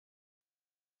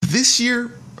this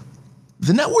year,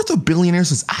 the net worth of billionaires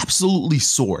has absolutely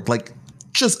soared, like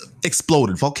just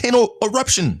exploded. Volcano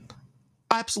eruption,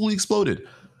 absolutely exploded.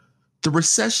 The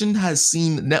recession has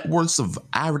seen net worths of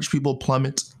average people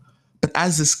plummet. But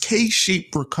as this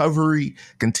K-shaped recovery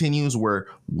continues, where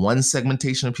one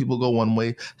segmentation of people go one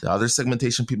way, the other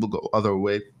segmentation of people go other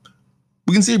way,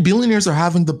 we can see billionaires are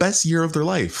having the best year of their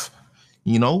life.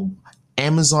 You know,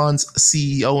 Amazon's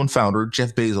CEO and founder,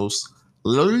 Jeff Bezos,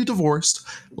 literally divorced,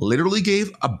 literally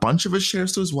gave a bunch of his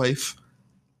shares to his wife,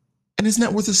 and his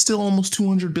net worth is still almost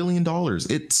 $200 billion.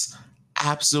 It's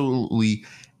absolutely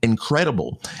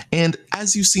incredible. And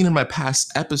as you've seen in my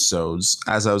past episodes,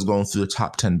 as I was going through the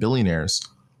top 10 billionaires,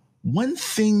 one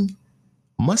thing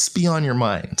must be on your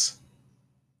mind.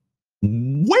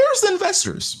 Where's the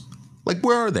investors? Like,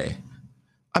 where are they?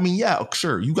 I mean, yeah,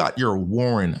 sure, you got your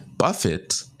Warren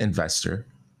Buffett investor,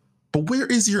 but where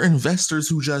is your investors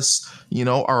who just,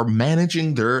 are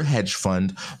managing their hedge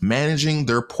fund, managing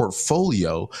their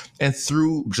portfolio, and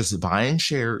through just buying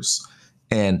shares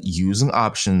and using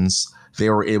options, they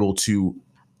were able to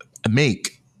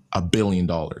make $1 billion.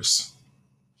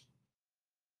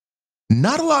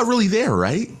 Not a lot really there,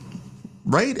 right?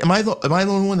 Right? Am I the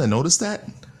only one that noticed that?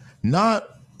 Not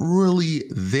really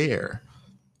there.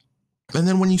 And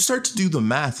then when you start to do the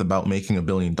math about making $1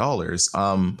 billion,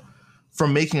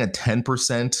 from making a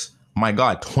 10%, my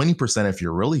God, 20% if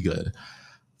you're really good,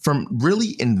 from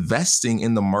really investing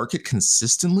in the market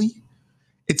consistently,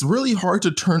 it's really hard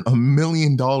to turn $1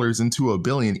 million into $1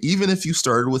 billion, even if you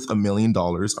started with $1 million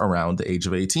around the age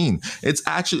of 18. It's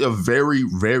actually a very,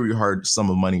 very hard sum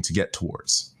of money to get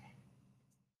towards.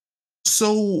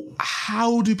 So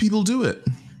how do people do it?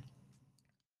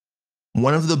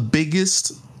 One of the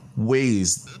biggest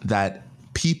ways that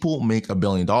people make $1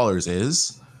 billion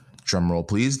is, drumroll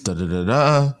please,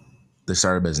 they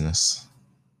start a business.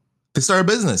 They start a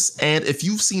business. And if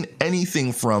you've seen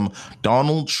anything from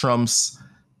Donald Trump's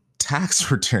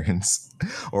tax returns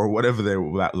or whatever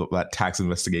that tax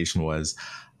investigation was,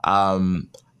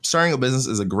 starting a business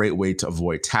is a great way to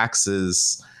avoid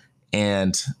taxes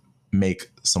and make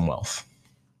some wealth.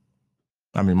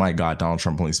 I mean, my God, Donald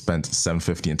Trump only spent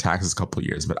 $750 in taxes a couple of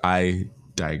years, but I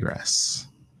digress.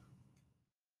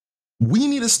 We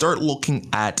need to start looking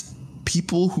at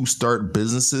people who start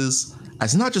businesses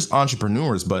as not just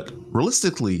entrepreneurs, but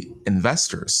realistically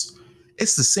investors.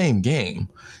 It's the same game.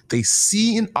 They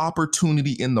see an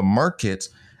opportunity in the market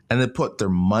and they put their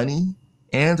money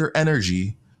and their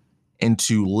energy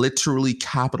into literally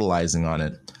capitalizing on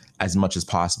it as much as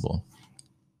possible.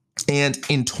 And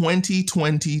in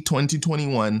 2020,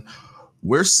 2021,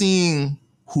 we're seeing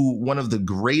who one of the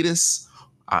greatest,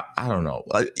 I don't know.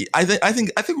 I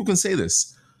think we can say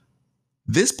this.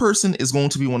 This person is going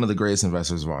to be one of the greatest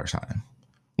investors of our time,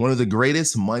 one of the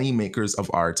greatest money makers of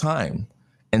our time.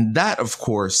 And that, of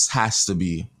course, has to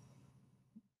be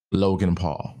Logan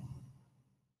Paul.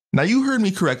 Now, you heard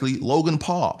me correctly, Logan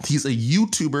Paul. He's a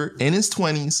YouTuber in his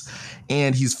 20s,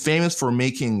 and he's famous for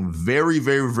making very,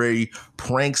 very, very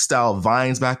prank style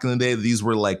vines back in the day. These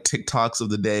were like TikToks of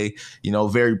the day,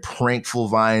 very prankful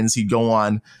vines. He'd go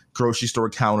on grocery store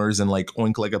counters and like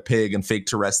oink like a pig and fake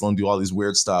to wrestle and do all these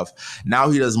weird stuff. Now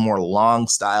he does more long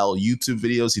style YouTube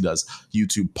videos. He does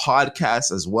YouTube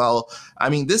podcasts as well. I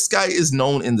mean, this guy is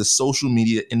known in the social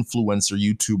media influencer,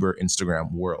 YouTuber,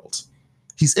 Instagram world.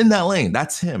 He's in that lane.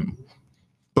 That's him.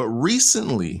 But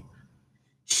recently,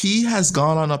 he has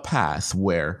gone on a path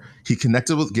where he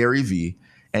connected with Gary Vee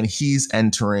and he's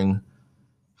entering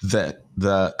the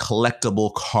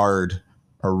collectible card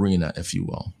arena, if you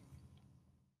will.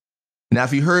 Now,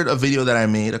 if you heard a video that I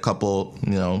made a couple,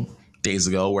 days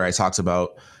ago where I talked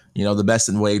about, the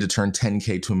best way to turn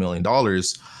 $10K to $1 million,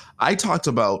 I talked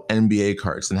about NBA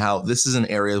cards and how this is an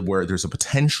area where there's a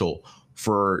potential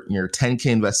for your $10K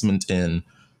investment in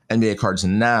NBA cards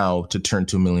now to turn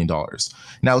to $1 million.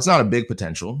 Now, it's not a big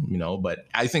potential, but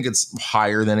I think it's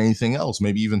higher than anything else,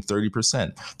 maybe even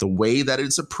 30%. The way that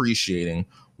it's appreciating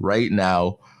right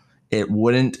now, it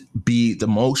wouldn't be the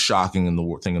most shocking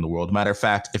thing in the world. Matter of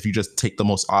fact, if you just take the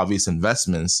most obvious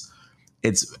investments,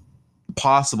 it's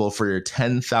possible for your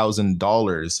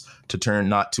 $10,000 to turn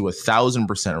not to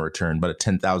 1,000% return, but a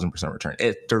 10,000% return.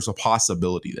 There's a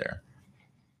possibility there.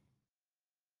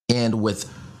 And with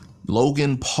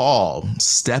Logan Paul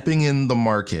stepping in the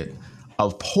market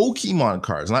of Pokemon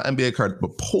cards, not NBA cards,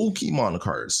 but Pokemon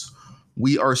cards,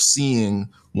 we are seeing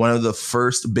one of the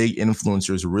first big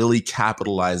influencers really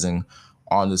capitalizing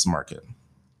on this market.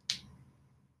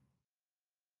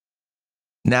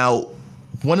 Now,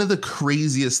 one of the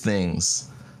craziest things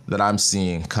that I'm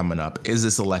seeing coming up is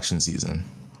this election season.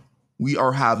 we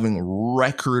are having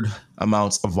record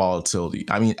amounts of volatility.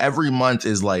 I mean, every month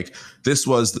is like, this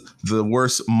was the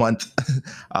worst month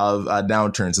of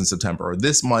downturns in September, or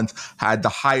this month had the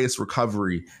highest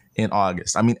recovery in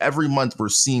August. I mean, every month we're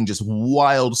seeing just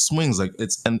wild swings. Like,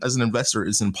 and as an investor,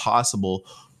 it's impossible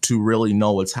to really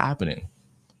know what's happening.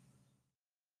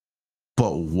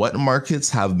 But what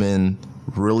markets have been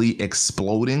really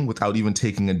exploding without even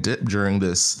taking a dip during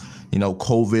this,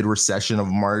 COVID recession of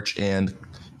March and,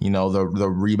 the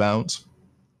rebound?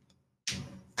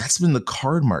 That's been the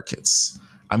card markets.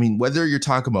 I mean, whether you're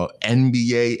talking about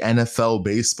NBA, NFL,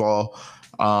 baseball,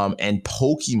 and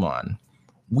Pokemon,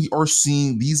 we are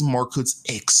seeing these markets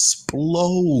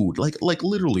explode. Like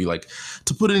literally, like,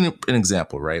 to put in an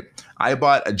example, right? I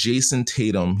bought a Jason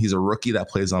Tatum. He's a rookie that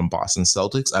plays on Boston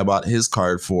Celtics. I bought his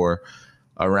card for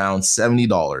around $70.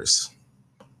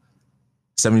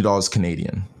 $70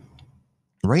 Canadian.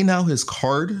 Right now, his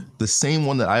card, the same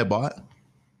one that I bought,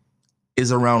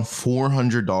 is around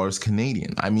 $400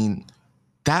 Canadian. I mean,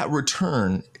 that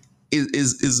return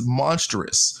is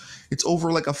monstrous. It's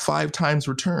over like a 5 times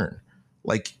return.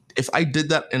 Like, if I did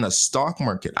that in a stock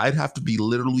market, I'd have to be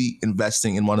literally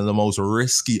investing in one of the most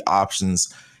risky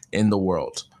options in the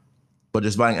world. But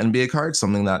just buying NBA cards,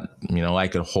 something that, I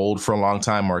could hold for a long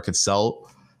time or I could sell,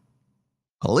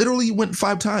 I literally went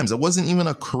 5 times. It wasn't even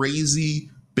a crazy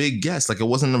big guess. Like, it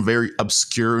wasn't a very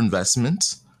obscure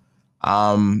investment.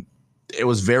 It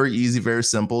was very easy, very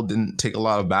simple. Didn't take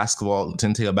a basketball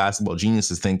genius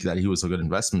to think that he was a good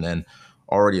investment, and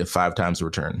already a 5 times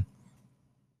return.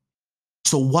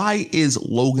 So why is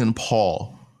Logan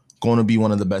Paul going to be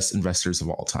one of the best investors of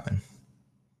all time?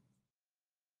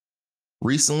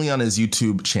 Recently on his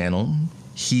YouTube channel,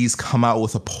 he's come out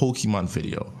with a Pokemon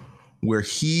video where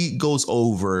he goes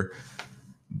over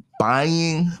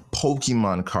buying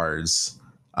Pokemon cards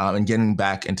and getting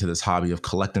back into this hobby of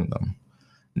collecting them.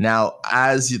 Now,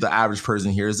 as the average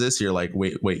person hears this, you're like,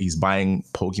 wait, he's buying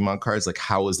Pokemon cards? Like,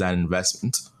 how is that an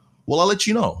investment? Well, I'll let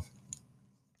you know.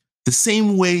 The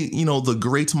same way, the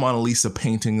great Mona Lisa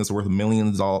painting is worth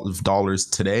millions of dollars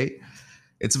today,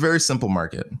 it's a very simple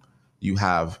market. You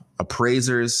have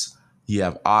appraisers, you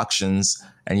have auctions,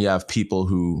 and you have people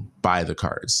who buy the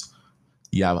cards.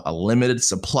 You have a limited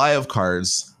supply of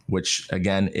cards, which,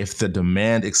 again, if the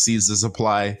demand exceeds the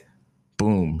supply,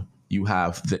 boom, you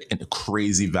have the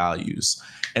crazy values.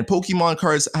 And Pokemon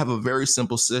cards have a very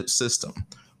simple system.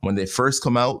 When they first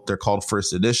come out, they're called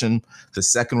first edition. The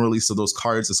second release of those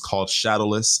cards is called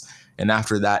Shadowless. And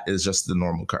after that is just the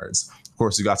normal cards. Of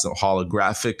course, you got some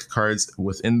holographic cards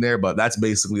within there, but that's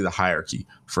basically the hierarchy.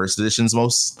 First edition's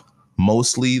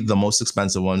mostly the most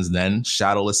expensive ones. Then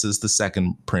Shadowless is the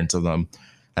second print of them.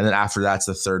 And then after that's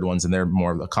the third ones, and they're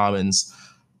more of the commons,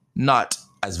 not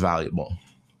as valuable.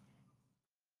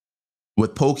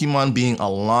 With Pokemon being a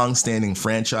long-standing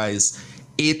franchise,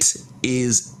 it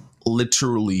is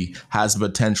literally has the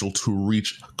potential to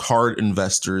reach card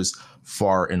investors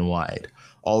far and wide.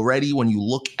 Already, when you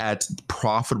look at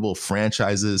profitable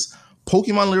franchises,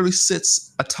 Pokemon literally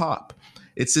sits atop.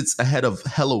 It sits ahead of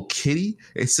Hello Kitty.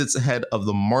 It sits ahead of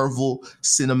the Marvel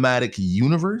Cinematic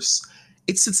Universe.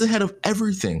 It sits ahead of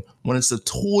everything when it's the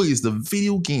toys, the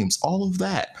video games, all of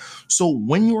that. So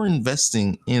when you're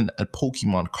investing in a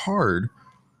Pokemon card,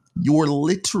 you're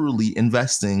literally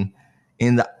investing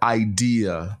in the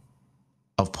idea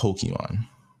of Pokemon.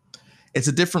 It's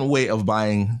a different way of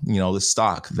buying, the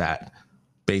stock that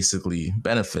basically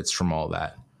benefits from all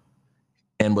that.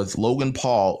 And with Logan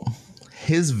Paul,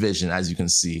 his vision, as you can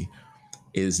see,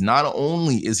 is not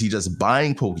only is he just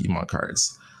buying Pokemon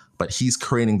cards, but he's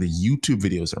creating the YouTube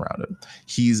videos around it.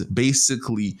 He's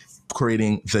basically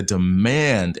creating the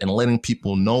demand and letting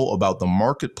people know about the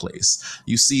marketplace.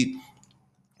 You see,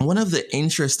 one of the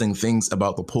interesting things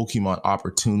about the Pokemon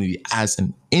opportunity as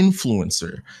an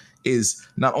influencer is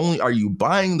not only are you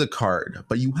buying the card,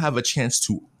 but you have a chance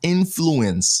to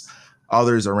influence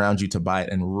others around you to buy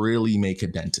it and really make a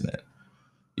dent in it.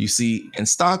 You see, in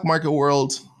stock market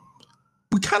world,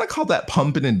 we kind of call that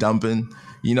pumping and dumping.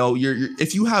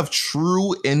 If you have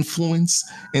true influence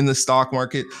in the stock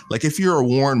market, like if you're a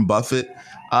Warren Buffett,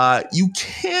 you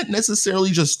can't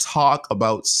necessarily just talk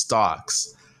about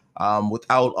stocks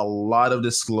without a lot of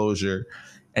disclosure.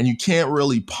 And you can't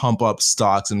really pump up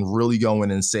stocks and really go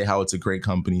in and say how it's a great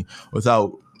company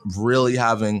without really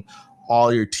having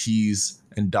all your T's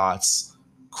and dots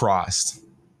crossed.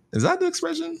 Is that the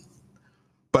expression?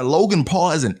 But Logan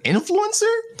Paul, as an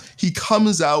influencer, he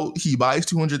comes out, he buys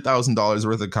 $200,000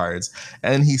 worth of cards,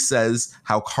 and he says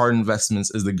how card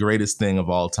investments is the greatest thing of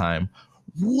all time.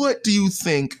 What do you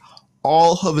think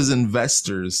all of his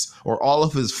investors or all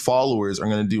of his followers are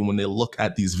going to do when they look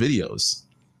at these videos?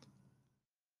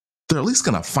 They're at least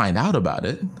going to find out about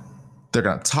it. They're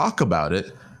going to talk about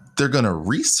it. They're going to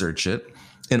research it.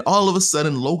 And all of a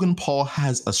sudden, Logan Paul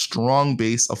has a strong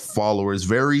base of followers.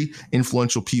 Very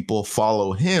influential people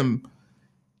follow him.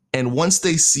 And once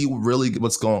they see really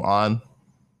what's going on,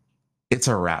 it's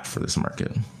a wrap for this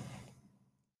market.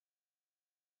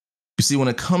 You see, when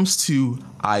it comes to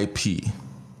IP,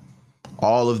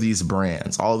 all of these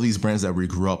brands that we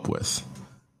grew up with,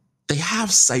 they have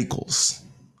cycles.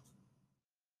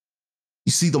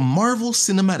 You see, the Marvel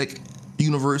Cinematic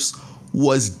Universe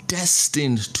was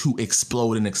destined to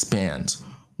explode and expand.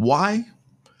 Why?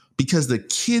 Because the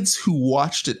kids who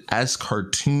watched it as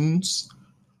cartoons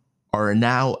are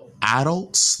now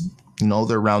adults. You know,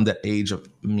 they're around that age of,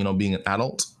 being an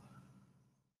adult.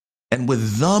 And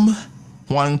with them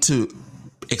wanting to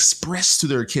express to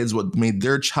their kids what made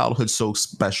their childhood so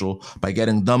special by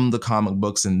getting them the comic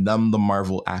books and them the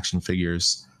Marvel action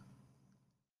figures,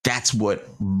 that's what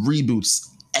reboots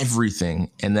everything,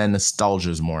 and then nostalgia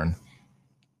is born.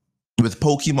 With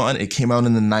Pokemon, it came out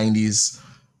in the 90s,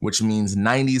 which means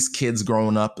 90s kids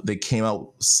growing up, they came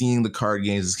out seeing the card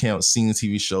games, they came out seeing the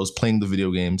TV shows, playing the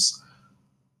video games.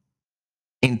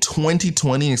 In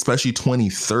 2020, especially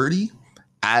 2030,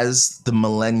 as the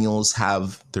millennials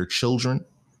have their children,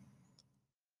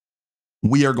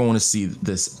 we are going to see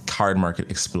this card market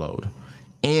explode.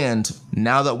 And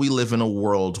now that we live in a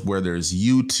world where there's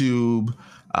YouTube,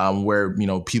 where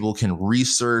people can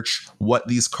research what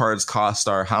these cards cost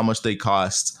are, how much they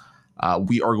cost,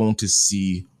 we are going to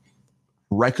see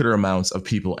record amounts of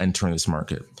people entering this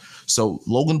market. So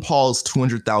Logan Paul's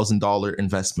 $200,000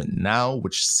 investment now,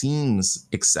 which seems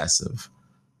excessive,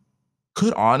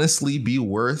 could honestly be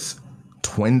worth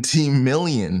 $20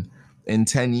 million in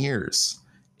 10 years.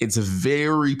 It's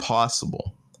very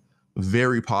possible.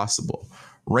 Very possible.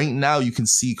 Right now, you can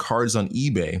see cards on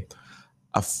eBay.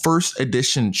 A first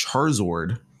edition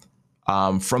Charizard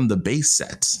from the base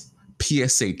set,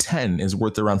 PSA 10, is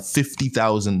worth around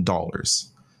 $50,000.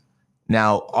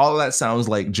 Now, all of that sounds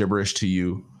like gibberish to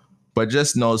you, but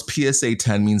just know PSA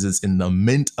 10 means it's in the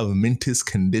mint of mintest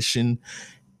condition.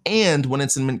 And when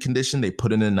it's in mint condition, they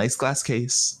put it in a nice glass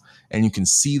case. And you can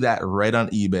see that right on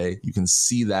eBay. You can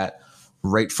see that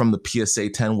right from the PSA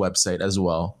 10 website as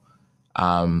well.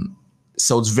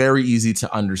 So it's very easy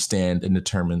to understand and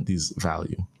determine these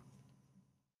value.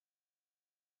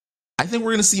 I think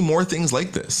we're going to see more things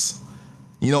like this.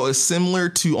 It's similar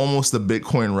to almost the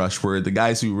Bitcoin rush, where the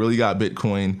guys who really got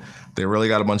Bitcoin, they really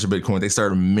got a bunch of Bitcoin. They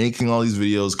started making all these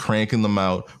videos, cranking them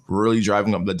out, really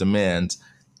driving up the demand,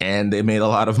 and they made a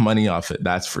lot of money off it.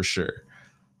 That's for sure.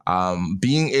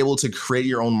 Being able to create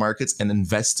your own markets and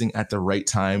investing at the right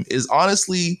time is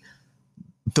honestly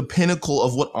the pinnacle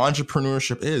of what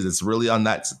entrepreneurship is. It's really on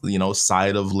that,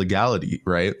 side of legality,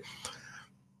 right?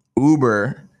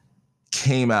 Uber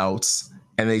came out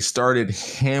and they started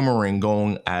hammering,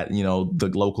 going at,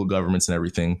 the local governments and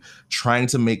everything, trying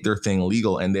to make their thing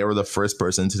legal. And they were the first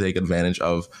person to take advantage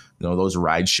of, those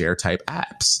rideshare type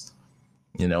apps.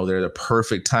 They're the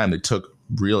perfect time. They took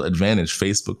real advantage.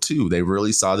 Facebook too. They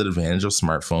really saw the advantage of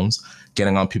smartphones,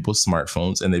 getting on people's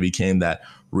smartphones, and they became that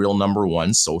real number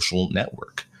one social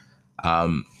network.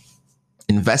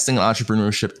 Investing in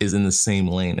entrepreneurship is in the same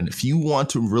lane. And if you want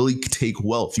to really take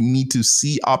wealth, you need to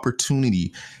see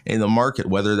opportunity in the market,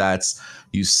 whether that's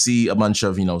you see a bunch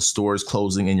of, stores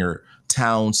closing in your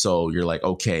town. So you're like,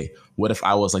 okay, what if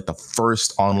I was like the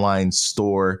first online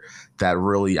store that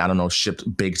really,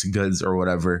 shipped baked goods or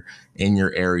whatever in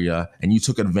your area, and you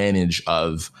took advantage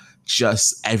of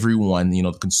just everyone,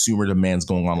 the consumer demands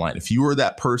going online. If you were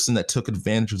that person that took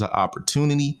advantage of the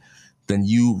opportunity, then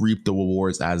you reap the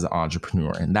rewards as an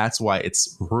entrepreneur. And that's why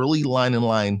it's really line in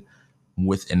line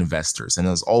with investors. And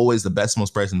as always, the best,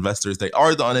 most prized investors, they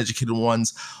are the uneducated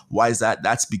ones. Why is that?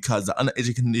 That's because the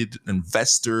uneducated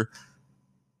investor,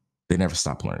 they never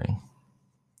stop learning.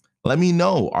 Let me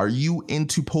know. Are you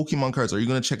into Pokemon cards? Are you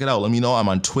going to check it out? Let me know. I'm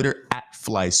on Twitter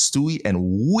 @FlyStewie,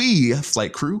 and we,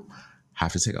 Flight Crew,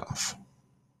 have to take off.